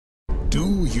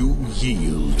Do you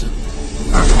yield?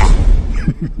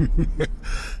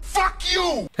 Fuck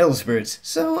you! Hello spirits,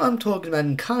 so I'm talking about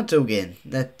Encanto again.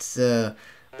 Let's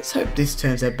hope this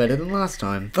turns out better than last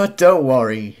time. But don't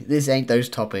worry, this ain't those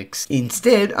topics.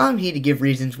 Instead, I'm here to give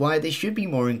reasons why there should be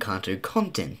more Encanto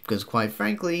content, because quite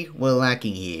frankly, we're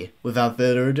lacking here. Without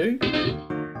further ado...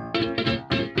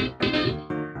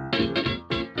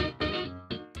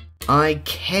 I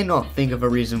cannot think of a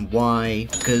reason why,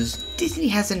 because Disney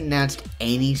hasn't announced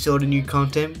any sort of new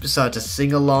content besides a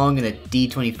sing-along and a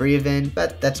D23 event,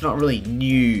 but that's not really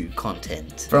new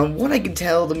content. From what I can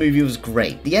tell, the movie was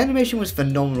great. The animation was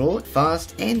phenomenal,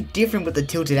 fast, and different with the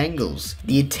tilted angles.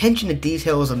 The attention to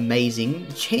detail was amazing,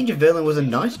 the change of villain was a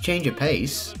nice change of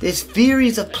pace. There's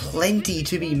theories aplenty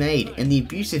to be made, and the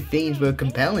abusive themes were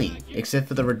compelling, except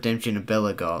for the redemption of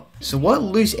Bella got. So what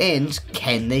loose ends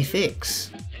can they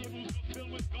fix?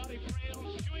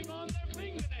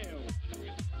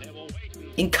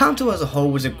 Encanto as a whole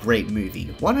was a great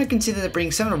movie, one I consider that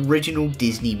brings some original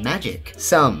Disney magic.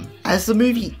 Some, as the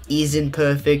movie isn't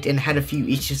perfect and had a few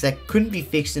issues that couldn't be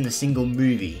fixed in a single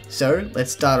movie. So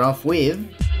let's start off with...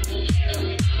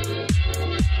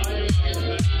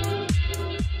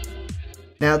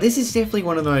 Now this is definitely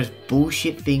one of those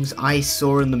bullshit things I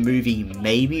saw in the movie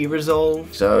maybe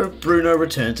resolved. So Bruno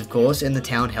returns of course, and the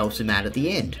town helps him out at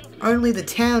the end. Only the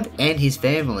town and his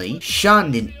family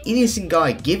shunned an innocent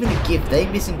guy given a gift they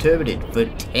misinterpreted for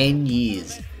 10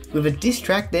 years. With a diss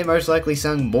track they most likely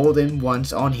sung more than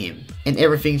once on him. And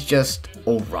everything's just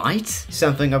alright?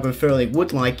 Something I preferably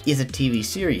would like is a TV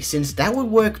series, since that would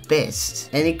work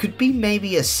best. And it could be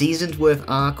maybe a season's worth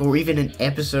arc or even an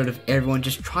episode of everyone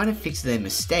just trying to fix their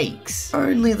mistakes.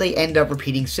 Only they end up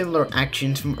repeating similar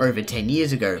actions from over 10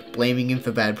 years ago, blaming him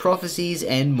for bad prophecies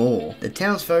and more. The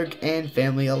townsfolk and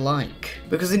family alike.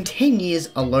 Because in 10 years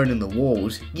alone in the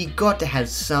walls, you got to have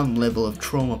some level of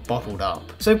trauma bottled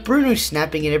up. So Bruno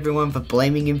snapping at everyone for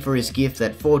blaming him for his gift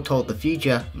that foretold the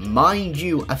future, mind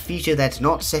you, a future that's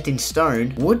not set in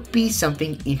stone, would be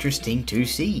something interesting to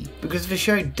see. Because if the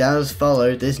show does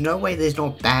follow, there's no way there's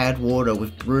not bad water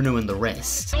with Bruno and the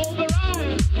rest.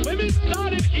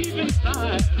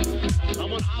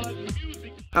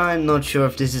 I'm not sure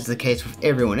if this is the case with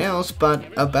everyone else,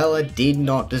 but Bella did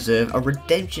not deserve a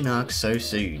redemption arc so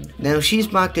soon. Now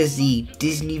she's marked as the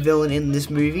Disney villain in this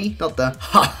movie, not the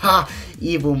haha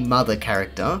evil mother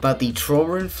character, but the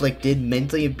trauma-inflicted,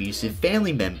 mentally abusive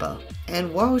family member.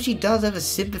 And while she does have a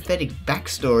sympathetic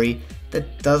backstory,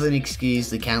 that doesn't excuse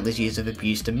the countless years of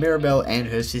abuse to Mirabel and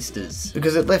her sisters.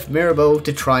 Because it left Mirabel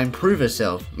to try and prove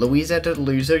herself, Louisa to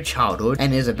lose her childhood,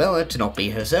 and Isabella to not be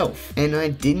herself. And I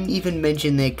didn't even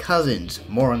mention their cousins,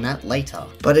 more on that later.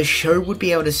 But a show would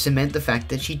be able to cement the fact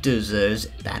that she deserves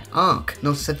that arc,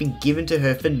 not something given to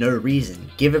her for no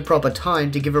reason. Give her proper time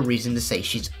to give a reason to say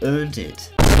she's earned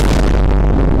it.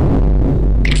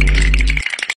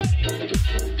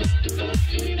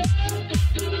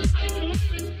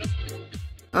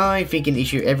 I think an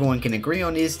issue everyone can agree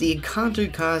on is the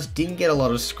Encanto cast didn't get a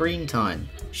lot of screen time.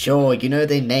 Sure, you know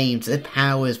their names, their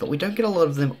powers, but we don't get a lot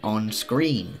of them on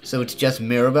screen. So it's just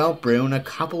Mirabel, Bruno, and a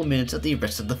couple of minutes of the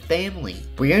rest of the family.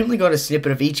 We only got a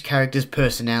snippet of each character's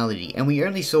personality, and we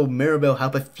only saw Mirabel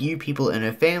help a few people in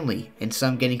her family, and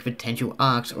some getting potential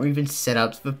arcs or even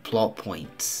setups for plot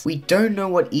points. We don't know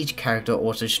what each character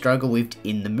also struggled with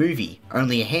in the movie,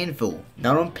 only a handful.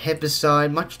 Not on Pepper's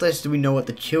side, much less do we know what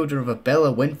the children of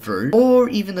Bella went through, or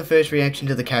even the first reaction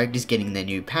to the characters getting their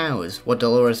new powers, what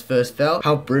Dolores first felt,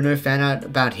 how Bruno found out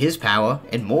about his power,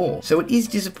 and more. So it is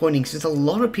disappointing since a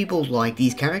lot of people like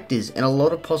these characters, and a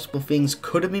lot of possible things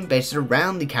could have been based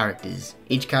around the characters.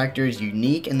 Each character is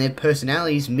unique and their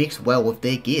personalities mix well with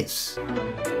their gifts.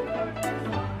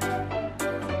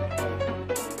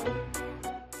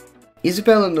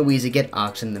 Isabel and Louisa get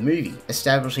arcs in the movie,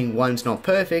 establishing one's not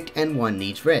perfect and one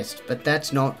needs rest, but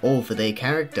that's not all for their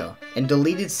character, and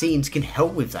deleted scenes can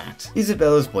help with that.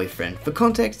 Isabella's boyfriend. For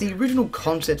context, the original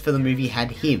concept for the movie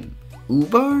had him,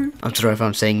 Ubo? I'm sorry if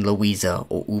I'm saying Louisa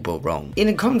or Ubo wrong. In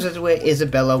a concept where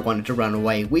Isabella wanted to run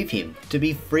away with him, to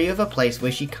be free of a place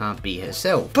where she can't be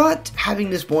herself. But having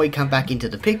this boy come back into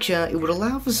the picture, it would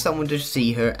allow for someone to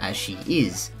see her as she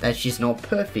is. That she's not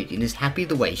perfect and is happy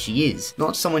the way she is,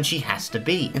 not someone she has to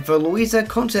be. And for Louisa,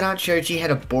 concept art showed she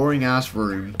had a boring ass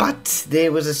room, but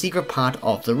there was a secret part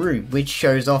of the room, which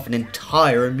shows off an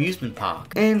entire amusement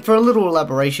park. And for a little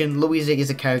elaboration, Louisa is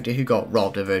a character who got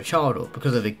robbed of her childhood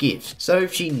because of a gift, so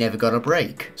she never got a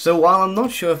break. So while I'm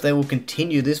not sure if they will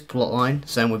continue this plotline,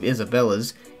 same with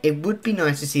Isabella's, it would be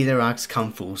nice to see their arcs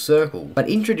come full circle, but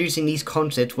introducing these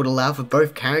concepts would allow for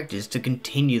both characters to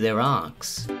continue their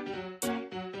arcs.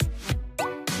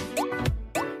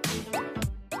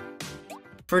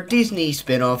 For a Disney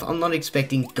spin-off, I'm not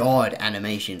expecting God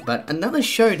animation, but another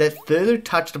show that further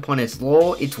touched upon its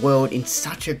lore, its world in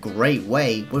such a great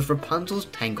way was Rapunzel's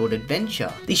Tangled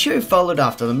Adventure. The show followed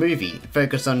after the movie,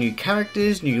 focused on new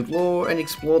characters, new lore, and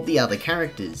explored the other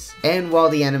characters. And while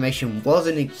the animation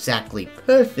wasn't exactly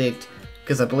perfect,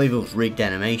 because I believe it was rigged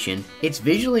animation, it's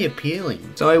visually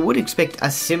appealing. So I would expect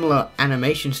a similar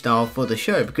animation style for the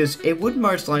show because it would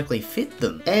most likely fit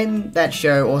them. And that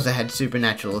show also had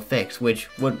supernatural effects which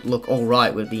would look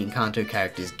alright with the Encanto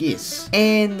characters' gifts.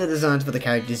 And the designs for the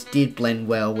characters did blend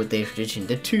well with their tradition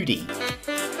to 2D.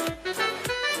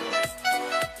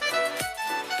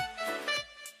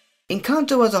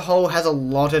 Encanto as a whole has a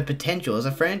lot of potential as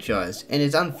a franchise, and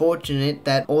it's unfortunate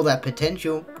that all that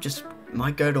potential just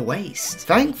might go to waste.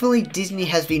 Thankfully, Disney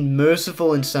has been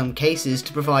merciful in some cases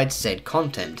to provide said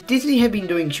content. Disney have been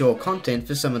doing short content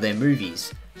for some of their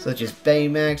movies, such as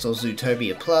Baymax or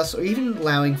Zootopia Plus, or even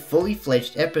allowing fully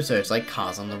fledged episodes like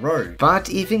Cars on the Road. But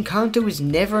if Encanto is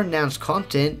never announced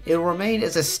content, it will remain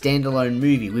as a standalone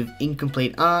movie with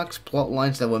incomplete arcs, plot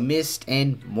lines that were missed,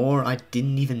 and more I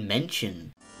didn't even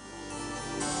mention.